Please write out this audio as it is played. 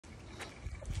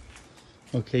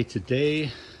Okay, today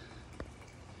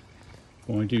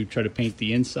I'm going to try to paint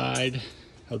the inside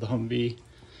of the Humvee.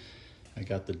 I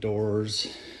got the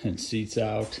doors and seats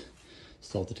out.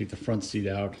 Still have to take the front seat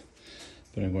out,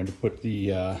 but I'm going to put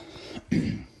the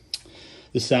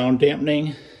the sound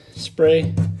dampening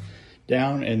spray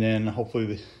down, and then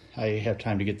hopefully I have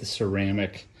time to get the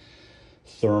ceramic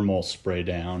thermal spray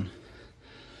down.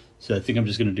 So I think I'm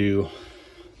just going to do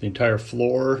the entire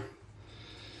floor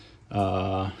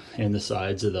and the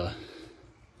sides of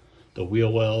the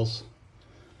wheel wells.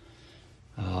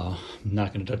 I'm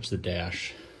not going to touch the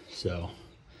dash. So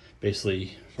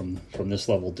basically from this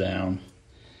level down,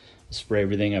 spray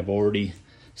everything. I've already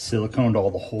siliconed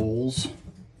all the holes,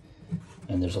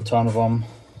 and there's a ton of them,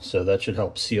 so that should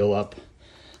help seal up.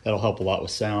 That'll help a lot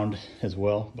with sound as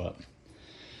well. But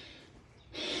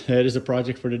that is a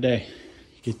project for today.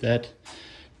 Get that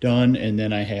done, and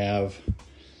then I have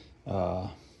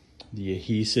the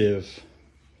adhesive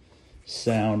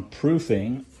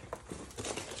soundproofing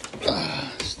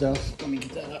stuff. Let me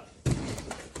get that up.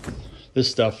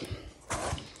 This stuff,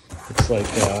 it's like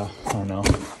I don't know,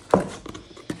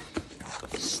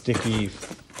 sticky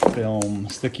film,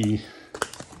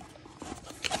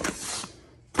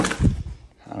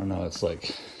 I don't know,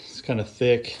 it's kind of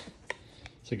thick.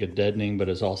 It's like a deadening, but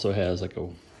it also has like a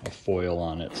foil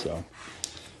on it. So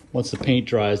once the paint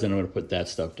dries, then I'm going to put that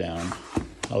stuff down.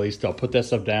 At least I'll put that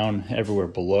stuff down everywhere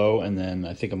below, and then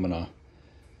I think I'm gonna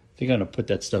put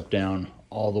that stuff down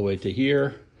all the way to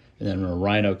here, and then I'm gonna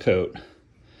rhino coat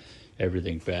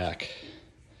everything back.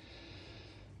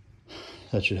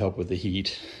 That should help with the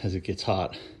heat as it gets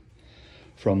hot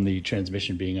from the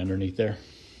transmission being underneath there.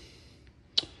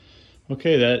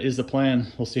 Okay, that is the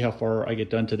plan. We'll see how far I get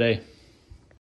done today.